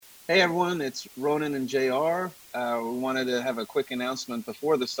Hey everyone, it's Ronan and JR. We wanted to have a quick announcement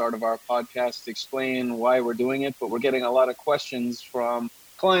before the start of our podcast to explain why we're doing it, but we're getting a lot of questions from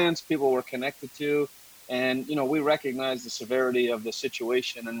clients, people we're connected to, and we recognize the severity of the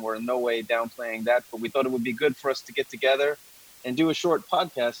situation and we're in no way downplaying that, but we thought it would be good for us to get together and do a short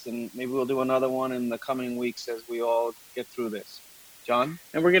podcast, and maybe we'll do another one in the coming weeks as we all get through this. John?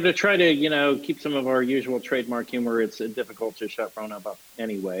 And we're going to try to, keep some of our usual trademark humor. It's difficult to shut Rona up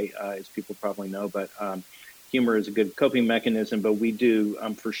anyway, as people probably know, but humor is a good coping mechanism, but we do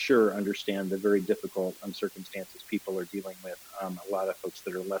for sure understand the very difficult circumstances people are dealing with. A lot of folks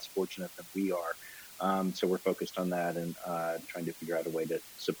that are less fortunate than we are. So we're focused on that and trying to figure out a way to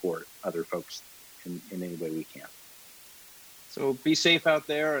support other folks in any way we can. So be safe out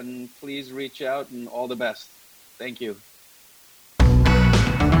there and please reach out and all the best. Thank you.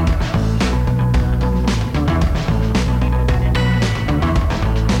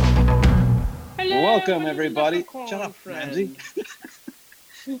 Welcome, everybody. Shut up, Ramsey.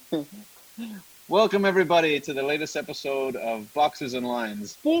 Welcome, everybody, to the latest episode of Boxes and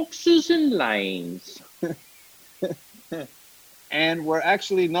Lines. Boxes and Lines. And we're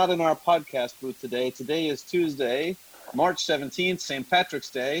actually not in our podcast booth today. Today is Tuesday, March 17th, St. Patrick's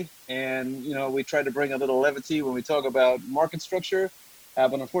Day. And, we try to bring a little levity when we talk about market structure.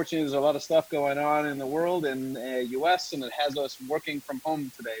 But unfortunately, there's a lot of stuff going on in the world and U.S., and it has us working from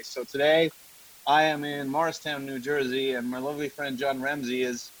home today. So today, I am in Morristown, New Jersey, and my lovely friend John Ramsey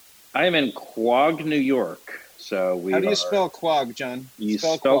is... I am in Quogue, New York. So How do you spell Quogue, John? You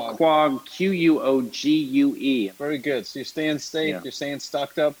spell Quogue, Quogue. Very good. So you're staying safe, You're staying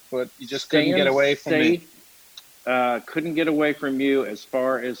stocked up, but you just couldn't get away from me. Couldn't get away from you as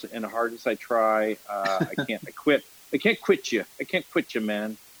far as and hard as I try. I can't quit. I can't quit you. I can't quit you,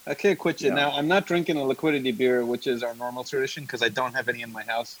 man. I can't quit you. Yeah. Now, I'm not drinking a liquidity beer, which is our normal tradition, because I don't have any in my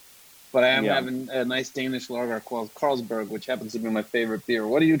house. But I am having a nice Danish lager called Carlsberg, which happens to be my favorite beer.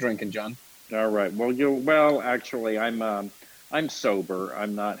 What are you drinking, John? All right. Well, actually, I'm sober.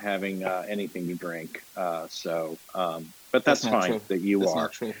 I'm not having anything to drink. But that's fine true. That you that's are.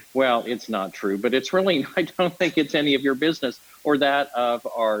 Not true. Well, it's not true, but it's really. I don't think it's any of your business or that of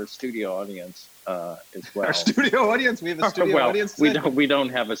our studio audience as well. Our studio audience. We have a studio audience today? We don't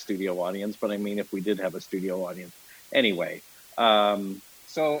have a studio audience, but I mean, if we did have a studio audience, anyway.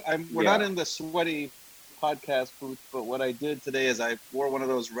 So we're not in the sweaty podcast booth, but what I did today is I wore one of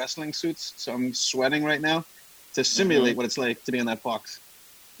those wrestling suits, so I'm sweating right now to simulate what it's like to be in that box.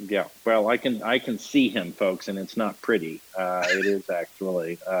 Yeah, well, I can see him, folks, and it's not pretty. It is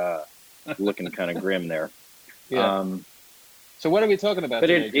actually looking kind of grim there. Yeah. So what are we talking about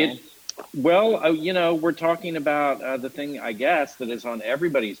today, John? We're talking about the thing, I guess, that is on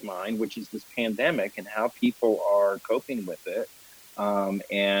everybody's mind, which is this pandemic and how people are coping with it.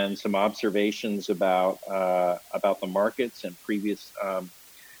 And some observations about the markets and previous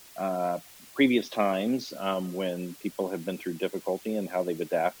times when people have been through difficulty and how they've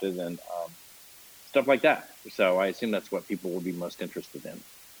adapted and stuff like that. So I assume that's what people will be most interested in.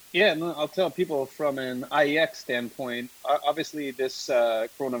 Yeah, no, I'll tell people from an IEX standpoint. Obviously, this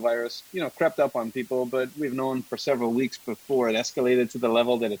coronavirus, crept up on people, but we've known for several weeks before it escalated to the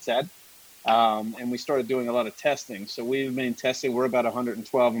level that it's at. And we started doing a lot of testing. So we've been testing. We're about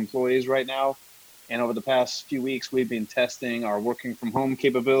 112 employees right now. And over the past few weeks, we've been testing our working from home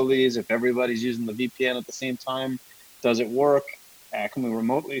capabilities. If everybody's using the VPN at the same time, does it work? Can we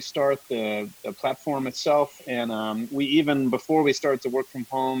remotely start the platform itself? And we even, before we started to work from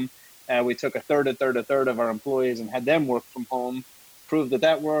home, we took a third of our employees and had them work from home, proved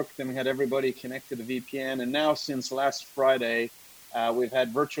that worked. Then we had everybody connect to the VPN. And now since last Friday, we've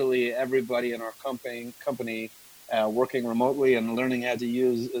had virtually everybody in our company working remotely and learning how to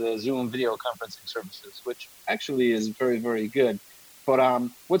use Zoom video conferencing services, which actually is very, very good. But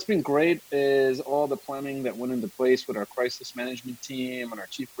what's been great is all the planning that went into place with our crisis management team and our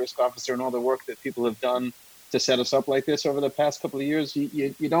chief risk officer and all the work that people have done to set us up like this over the past couple of years.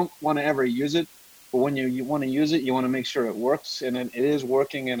 You don't want to ever use it, but when you want to use it, you want to make sure it works, and it is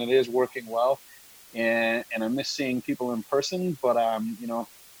working, and it is working well. And I miss seeing people in person, but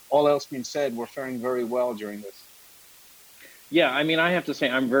all else being said, we're faring very well during this. Yeah, I mean, I have to say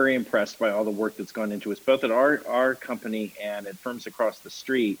I'm very impressed by all the work that's gone into it, both at our company and at firms across the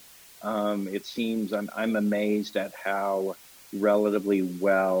street. It seems I'm amazed at how relatively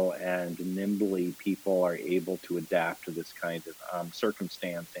well and nimbly people are able to adapt to this kind of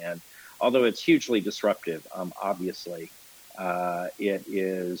circumstance. And although it's hugely disruptive, obviously, it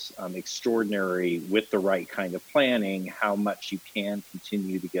is extraordinary with the right kind of planning how much you can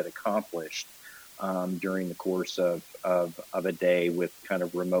continue to get accomplished during the course of a day with kind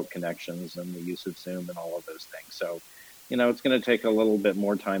of remote connections and the use of Zoom and all of those things. So, it's going to take a little bit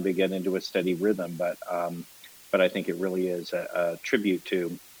more time to get into a steady rhythm, but I think it really is a tribute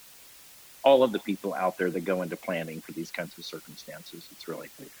to all of the people out there that go into planning for these kinds of circumstances. It's really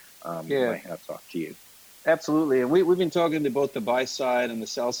my hats off to you. Absolutely. And we've been talking to both the buy side and the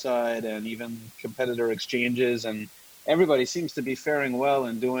sell side and even competitor exchanges, and everybody seems to be faring well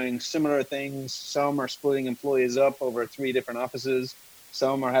and doing similar things. Some are splitting employees up over 3 different offices.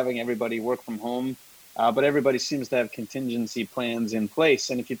 Some are having everybody work from home. But everybody seems to have contingency plans in place.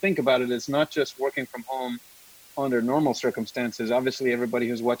 And if you think about it, it's not just working from home under normal circumstances. Obviously, everybody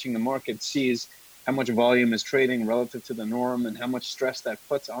who's watching the market sees how much volume is trading relative to the norm and how much stress that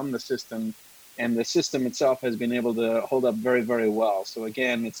puts on the system. And the system itself has been able to hold up very, very well. So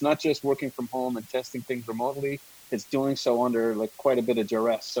again, it's not just working from home and testing things remotely. It's doing so under quite a bit of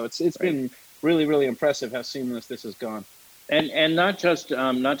duress. So it's been really, really impressive how seamless this has gone. And not just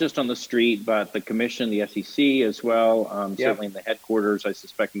on the street, but the commission, the SEC as well. Certainly in the headquarters, I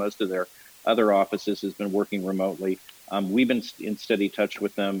suspect most of their other offices has been working remotely. We've been in steady touch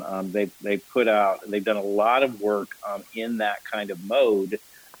with them. They've done a lot of work in that kind of mode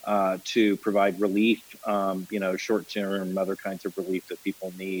to provide relief, short-term, other kinds of relief that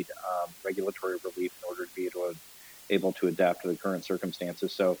people need, regulatory relief in order to be able to adapt to the current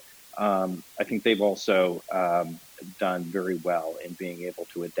circumstances. So I think they've also done very well in being able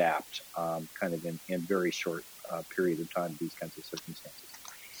to adapt kind of in very short period of time these kinds of circumstances.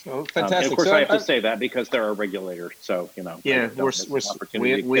 So fantastic. And of course, I have to say that because they're a regulator. So, we're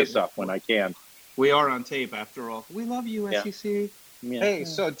opportunity to piss off when I can. We are on tape after all. We love you, SEC. Yeah. Hey,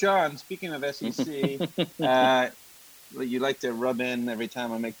 so John, speaking of SEC, you like to rub in every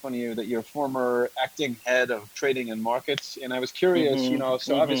time I make fun of you that you're former acting head of trading and markets. And I was curious,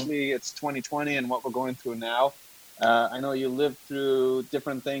 obviously it's 2020 and what we're going through now. I know you lived through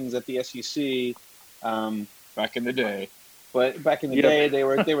different things at the SEC back in the day. But back in the day, they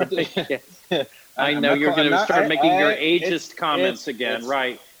were. I know you're going to start making your ageist comments again,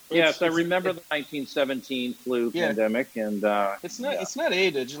 right? Yes, I remember the 1917 flu pandemic, and it's not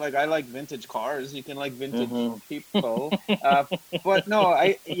age. I like vintage cars. You can like vintage people, but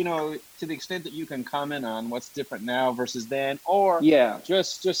no, to the extent that you can comment on what's different now versus then, or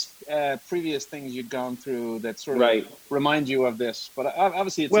just previous things you've gone through that sort of remind you of this. But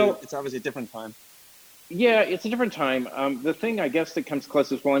obviously, it's obviously a different time. Yeah, it's a different time. The thing, I guess, that comes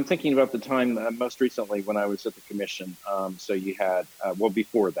closest, I'm thinking about the time most recently when I was at the commission. So you had,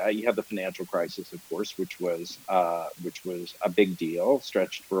 before that, you had the financial crisis, of course, which was a big deal,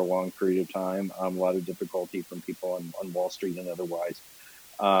 stretched for a long period of time, a lot of difficulty from people on Wall Street and otherwise.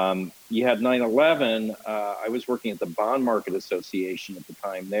 You had 9/11. I was working at the Bond Market Association at the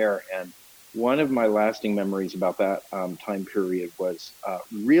time there, and one of my lasting memories about that time period was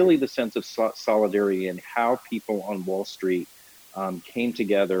really the sense of solidarity and how people on Wall Street came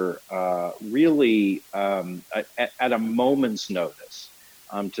together really at a moment's notice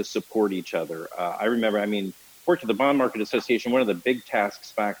to support each other. I remember, worked at the Bond Market Association. One of the big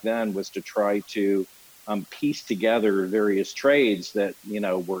tasks back then was to try to piece together various trades that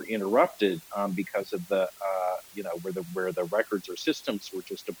were interrupted because of the where the records or systems were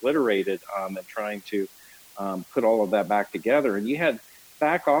just obliterated, and trying to put all of that back together. And you had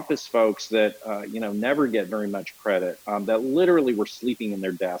back office folks that never get very much credit, that literally were sleeping in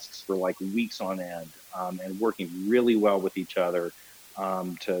their desks for weeks on end, and working really well with each other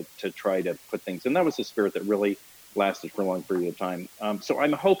to try to put things. And that was the spirit that really lasted for a long period of time. So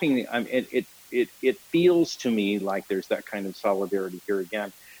I'm hoping it feels to me like there's that kind of solidarity here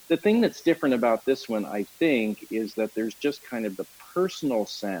again. The thing that's different about this one, I think, is that there's just kind of the personal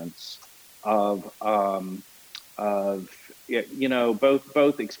sense of both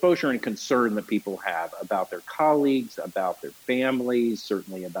exposure and concern that people have about their colleagues, about their families,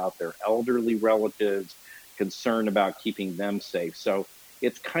 certainly about their elderly relatives, concern about keeping them safe. So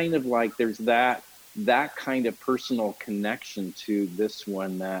it's kind of like there's that kind of personal connection to this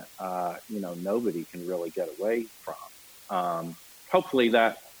one that nobody can really get away from. Hopefully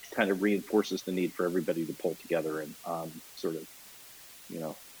that kind of reinforces the need for everybody to pull together and sort of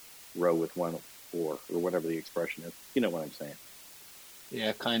row with one oar, or whatever the expression is. You know what I'm saying?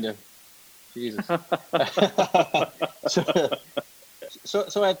 Yeah, kind of. Jesus.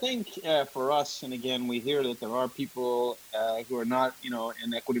 So I think for us, and again, we hear that there are people who are not,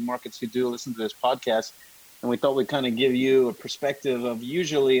 in equity markets who do listen to this podcast, and we thought we'd kind of give you a perspective of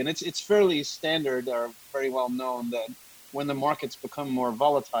usually, and it's fairly standard or very well known that when the markets become more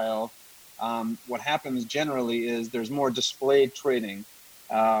volatile, what happens generally is there's more displayed trading.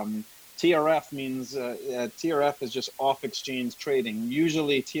 TRF means TRF is just off exchange trading.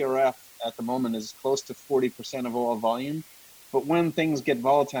 Usually TRF at the moment is close to 40% of all volume. But when things get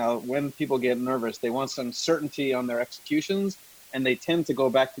volatile, when people get nervous, they want some certainty on their executions, and they tend to go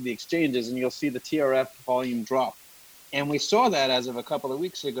back to the exchanges, and you'll see the TRF volume drop. And we saw that as of a couple of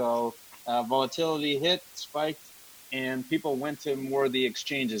weeks ago. Volatility hit, spiked, and people went to more of the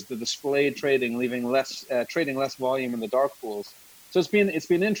exchanges, the display trading, leaving less volume in the dark pools. So it's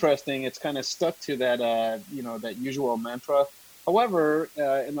been interesting. It's kind of stuck to that that usual mantra. However,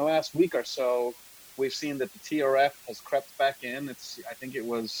 in the last week or so, we've seen that the TRF has crept back in. I think it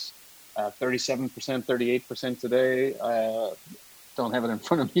was 37%, 38% today. Don't have it in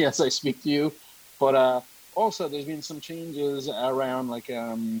front of me as I speak to you, but also there's been some changes around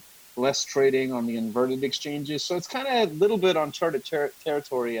less trading on the inverted exchanges. So it's kind of a little bit uncharted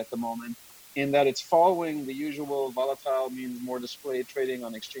territory at the moment, in that it's following the usual volatile means more display trading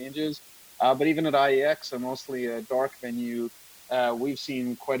on exchanges. But even at IEX, a mostly a dark venue, we've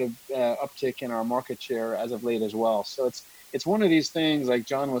seen quite a uptick in our market share as of late as well. So it's one of these things, like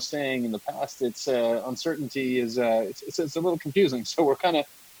John was saying in the past, it's uncertainty is it's a little confusing. So we're kind of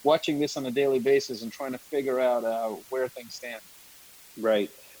watching this on a daily basis and trying to figure out where things stand. Right.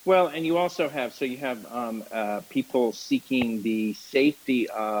 Well, and you also have, people seeking the safety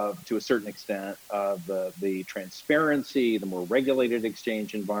of, to a certain extent, of the transparency, the more regulated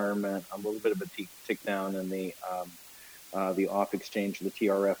exchange environment, a little bit of a tick down in the off exchange, the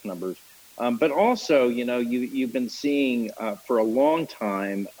TRF numbers. But also, you've been seeing for a long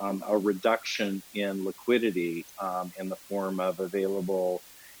time a reduction in liquidity in the form of available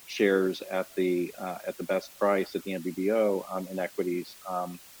shares at the best price at the NBBO in equities.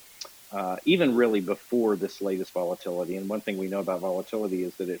 Even really before this latest volatility. And one thing we know about volatility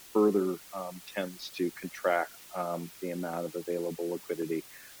is that it further tends to contract the amount of available liquidity.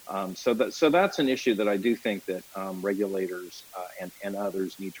 So that's an issue that I do think that regulators and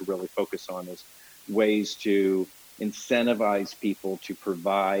others need to really focus on, is ways to incentivize people to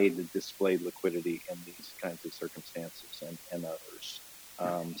provide displayed liquidity in these kinds of circumstances and others.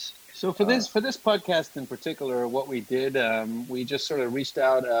 So for this podcast in particular, what we did, we just sort of reached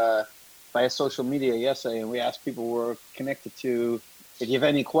out via social media yesterday, and we asked people we're connected to, if you have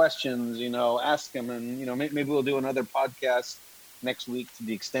any questions, ask them, and maybe we'll do another podcast next week to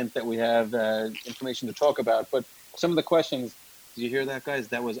the extent that we have information to talk about. But some of the questions, did you hear that, guys?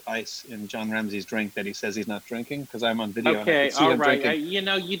 That was ice in John Ramsey's drink that he says he's not drinking, because I'm on video. Okay, and I all right.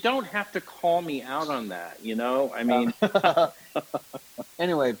 You don't have to call me out on that. I mean.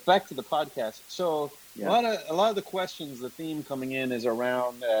 Anyway, back to the podcast. So yeah. a lot of the questions, the theme coming in is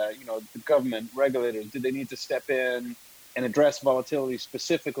around, the government regulators. Do they need to step in and address volatility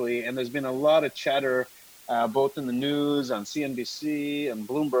specifically? And there's been a lot of chatter, both in the news, on CNBC and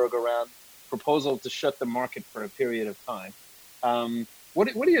Bloomberg, around proposal to shut the market for a period of time. What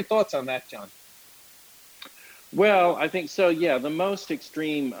are your thoughts on that, John? Well, I think so. Yeah, the most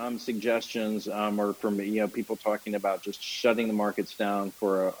extreme suggestions are from people talking about just shutting the markets down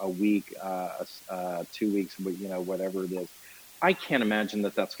for a week, 2 weeks, whatever it is. I can't imagine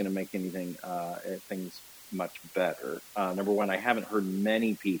that that's going to make things much better. Number one, I haven't heard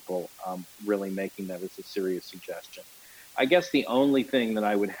many people really making that as a serious suggestion. I guess the only thing that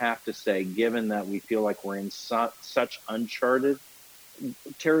I would have to say, given that we feel like we're in such uncharted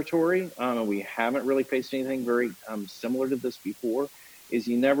territory, and we haven't really faced anything very similar to this before, is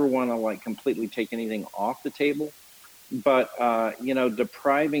you never want to completely take anything off the table, but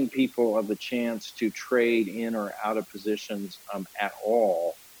depriving people of the chance to trade in or out of positions at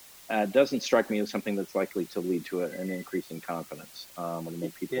all doesn't strike me as something that's likely to lead to an increase in confidence or to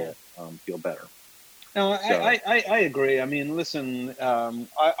make people feel better. No, I agree. I mean, listen,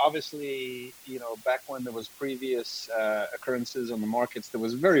 obviously, back when there was previous occurrences on the markets, there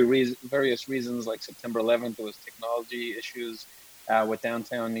was various reasons, like September 11th, there was technology issues with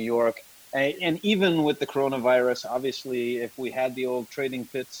downtown New York. And even with the coronavirus, obviously, if we had the old trading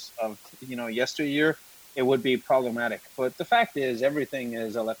pits of, yesteryear, it would be problematic. But the fact is, everything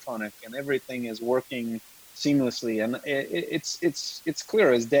is electronic and everything is working seamlessly, and it's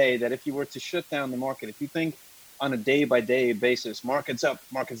clear as day that if you were to shut down the market, if you think on a day-by-day basis, markets up,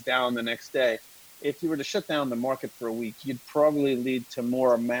 markets down the next day, if you were to shut down the market for a week, you'd probably lead to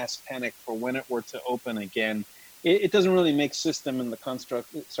more mass panic for when it were to open again. It doesn't really make it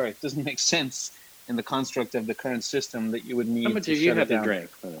doesn't make sense in the construct of the current system that you would need. How much do you have to drink?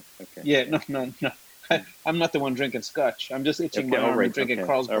 Oh, okay. Yeah, no. I'm not the one drinking scotch. I'm just itching my arm and drinking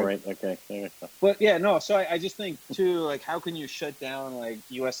Carlsberg. All right, okay. But yeah, no. So I just think too, how can you shut down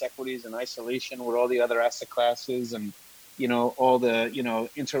U.S. equities in isolation with all the other asset classes, and all the,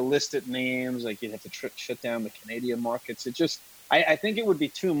 interlisted names, like you'd have to shut down the Canadian markets. It just, I think it would be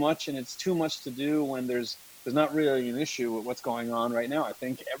too much, and it's too much to do when there's not really an issue with what's going on right now. I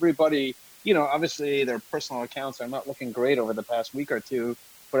think everybody, obviously their personal accounts are not looking great over the past week or two,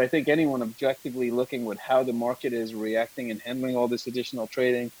 but I think anyone objectively looking with how the market is reacting and handling all this additional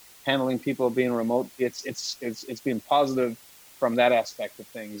trading, handling people being remote, it's been positive from that aspect of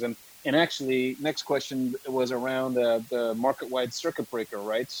things. And actually, next question was around the market-wide circuit breaker,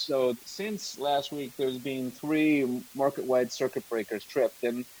 right? So since last week, there's been 3 market-wide circuit breakers tripped.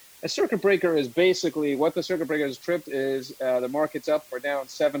 And a circuit breaker is basically, what the circuit breaker is tripped is the market's up or down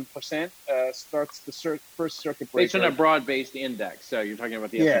 7%, starts the first circuit breaker. Based on a broad-based index. So you're talking about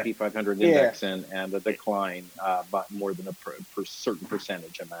the S&P 500 index and the decline by more than a certain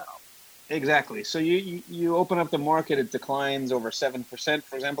percentage amount. Exactly. So you open up the market, it declines over 7%,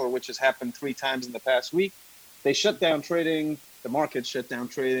 for example, which has happened 3 times in the past week. They shut down trading, the market shut down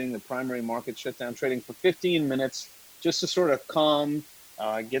trading, the primary market shut down trading for 15 minutes just to sort of calm,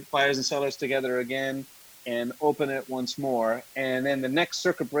 get buyers and sellers together again and open it once more. And then the next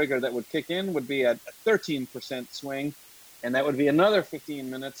circuit breaker that would kick in would be a 13% swing, and that would be another 15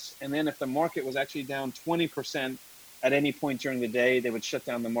 minutes. And then if the market was actually down 20%, at any point during the day, they would shut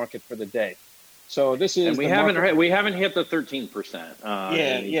down the market for the day. So this is, and we haven't hit the 13%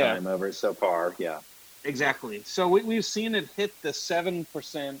 time over so far. Yeah, exactly. So we've seen it hit the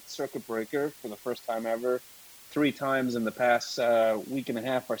 7% circuit breaker for the first time ever, 3 times in the past week and a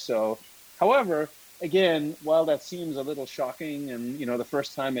half or so. However, again, while that seems a little shocking, and the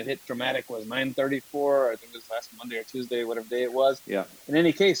first time it hit dramatic was 9:34, I think it was last Monday or Tuesday, whatever day it was. Yeah. In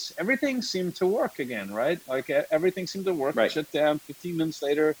any case, everything seemed to work again, right? Like everything seemed to work. Right. Shut down. 15 minutes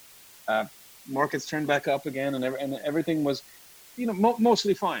later, markets turned back up again, and everything was,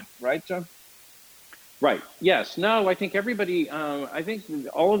 mostly fine, right, John? Right. Yes. No. I think everybody. I think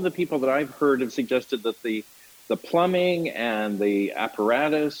all of the people that I've heard have suggested that the plumbing and the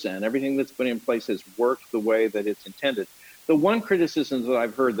apparatus and everything that's put in place has worked the way that it's intended. The one criticism that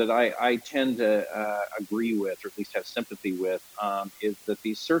I've heard that I tend to agree with, or at least have sympathy with, is that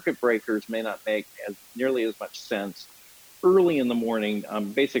these circuit breakers may not make nearly as much sense early in the morning,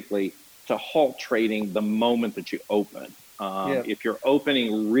 basically to halt trading the moment that you open. If you're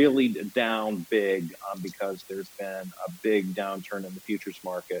opening really down big because there's been a big downturn in the futures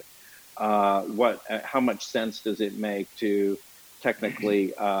market, how much sense does it make to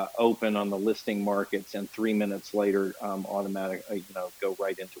technically open on the listing markets and 3 minutes later automatically go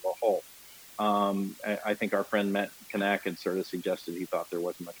right into a halt? I think our friend Matt Kanak had sort of suggested he thought there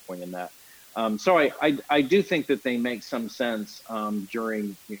wasn't much point in that. So I do think that they make some sense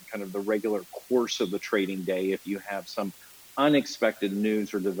during kind of the regular course of the trading day if you have some unexpected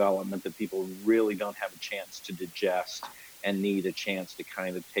news or development that people really don't have a chance to digest and need a chance to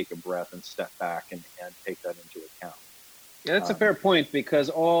kind of take a breath and step back and take that into account. Yeah, that's a fair point, because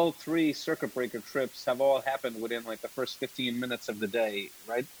all 3 circuit breaker trips have all happened within like the first 15 minutes of the day,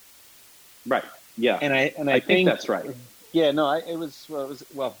 right? Right. Yeah. And I think that's right. Yeah. No. It was.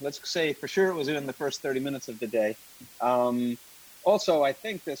 Let's say for sure it was in the first 30 minutes of the day. Also, I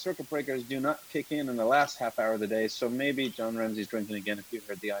think the circuit breakers do not kick in the last half hour of the day. So maybe John Ramsey's drinking again. If you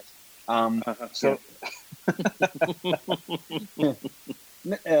heard the ice.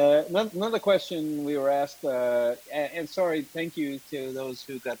 Another question we were asked, and sorry, thank you to those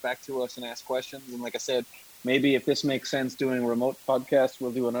who got back to us and asked questions. And like I said, maybe if this makes sense doing a remote podcast,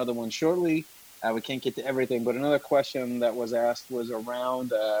 we'll do another one shortly. We can't get to everything, but another question that was asked was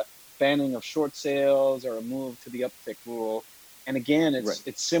around banning of short sales or a move to the uptick rule. And again,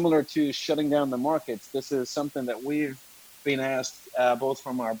 it's similar to shutting down the markets. This is something that we've been asked both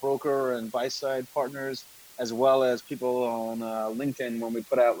from our broker and buy-side partners, as well as people on LinkedIn when we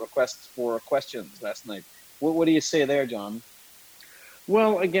put out requests for questions last night. What do you say there, John?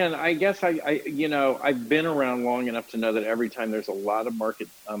 Well, again, I guess I've been around long enough to know that every time there's a lot of market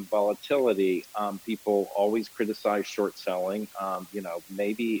volatility, people always criticize short selling,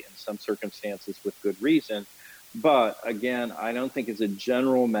 maybe in some circumstances with good reason. But again, I don't think as a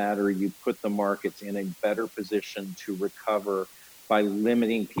general matter, you put the markets in a better position to recover by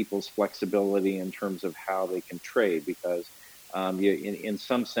limiting people's flexibility in terms of how they can trade, because in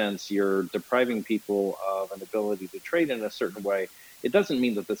some sense, you're depriving people of an ability to trade in a certain way. It doesn't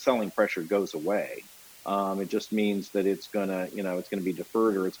mean that the selling pressure goes away. It just means that it's gonna be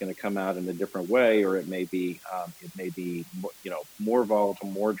deferred, or it's going to come out in a different way, or it may be more volatile,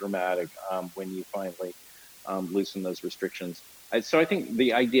 more dramatic when you finally loosen those restrictions. So I think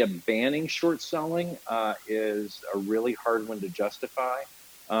the idea of banning short selling is a really hard one to justify.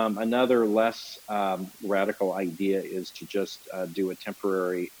 Another less radical idea is to just do a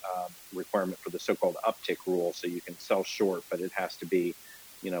temporary requirement for the so-called uptick rule, so you can sell short, but it has to be,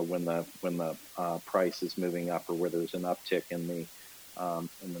 when the price is moving up or where there's an uptick in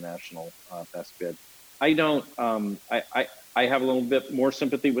the national best bid. I don't. I have a little bit more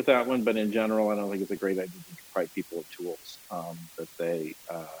sympathy with that one, but in general, I don't think it's a great idea to deprive people of tools that they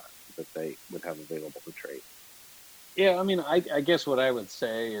would have available to trade. Yeah, I mean, I guess what I would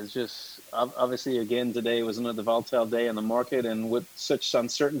say is just, obviously, again, today was another volatile day in the market, and with such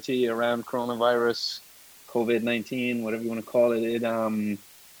uncertainty around coronavirus, COVID-19, whatever you want to call it,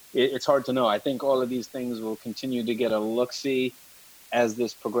 it's hard to know. I think all of these things will continue to get a look-see as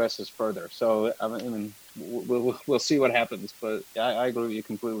this progresses further. So, I mean, we'll see what happens, but I agree with you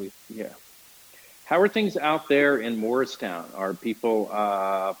completely. Yeah. How are things out there in Morristown? Are people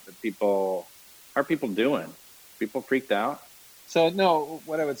doing? People freaked out? So no,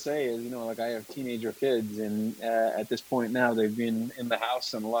 what I would say is, like I have teenager kids, and at this point now they've been in the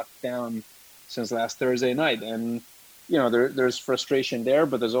house and locked down since last Thursday night, and there's frustration there,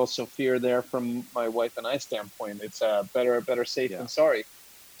 but there's also fear there from my wife and I standpoint. It's better safe than sorry.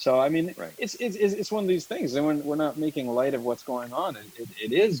 So I mean, right. It's one of these things, and we're not making light of what's going on.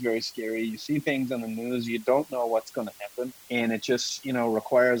 It is very scary. You see things on the news, you don't know what's going to happen, and it just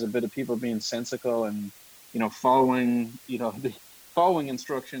requires a bit of people being sensible and following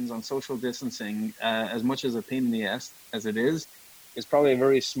instructions on social distancing, as much as a pain in the ass as it is probably a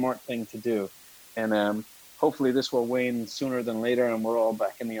very smart thing to do. And hopefully this will wane sooner than later, and we're all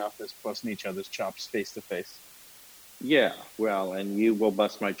back in the office busting each other's chops face to face. Yeah, well, and you will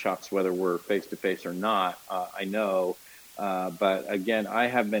bust my chops whether we're face to face or not. I know. But again, I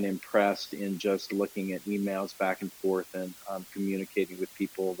have been impressed in just looking at emails back and forth and communicating with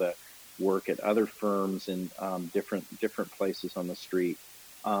people that work at other firms in different places on the street.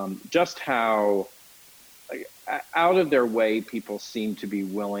 Just how out of their way people seem to be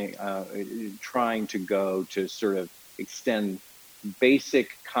willing, trying to go to sort of extend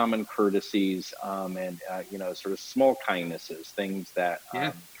basic common courtesies and sort of small kindnesses, things that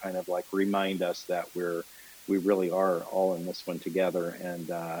kind of like remind us that we really are all in this one together and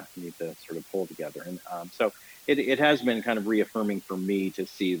need to sort of pull together. And so it has been kind of reaffirming for me to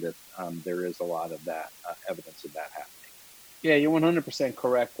see that there is a lot of that evidence of that happening. Yeah, you're 100%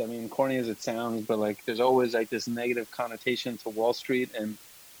 correct. I mean, corny as it sounds, but like there's always like this negative connotation to Wall Street, and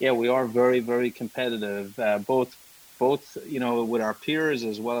yeah, we are very, very competitive, both with our peers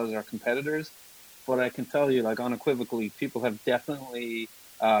as well as our competitors. But I can tell you, like unequivocally, people have definitely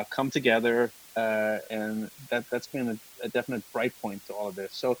come together, and that's been a definite bright point to all of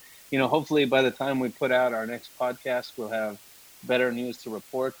this. So, hopefully by the time we put out our next podcast, we'll have better news to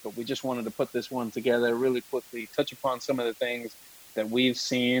report. But we just wanted to put this one together really quickly, touch upon some of the things that we've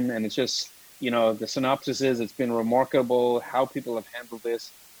seen. And it's just, the synopsis is it's been remarkable how people have handled this,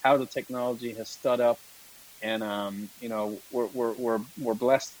 how the technology has stood up. And, we're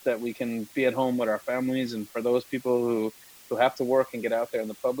blessed that we can be at home with our families. And for those people who have to work and get out there in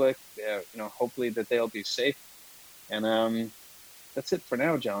the public, hopefully that they'll be safe. And that's it for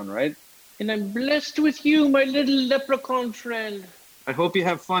now, John, right? And I'm blessed with you, my little leprechaun friend. I hope you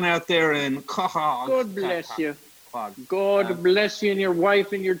have fun out there in Quahog. God bless you. God bless you and your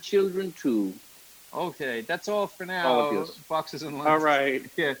wife and your children, too. Okay, that's all for now. All of you. Boxes and lines. All right.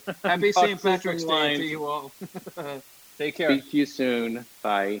 Yeah. Happy St. Patrick's Day to you all. Take care. Speak to you soon.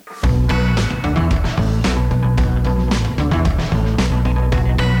 Bye.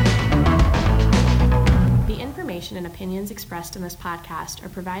 Information and opinions expressed in this podcast are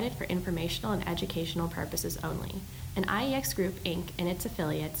provided for informational and educational purposes only. And IEX Group, Inc. and its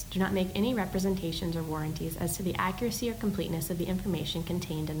affiliates do not make any representations or warranties as to the accuracy or completeness of the information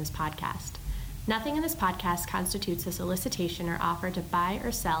contained in this podcast. Nothing in this podcast constitutes a solicitation or offer to buy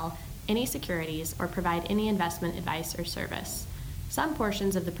or sell any securities or provide any investment advice or service. Some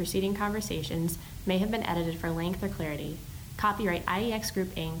portions of the preceding conversations may have been edited for length or clarity. Copyright IEX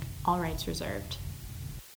Group, Inc., all rights reserved.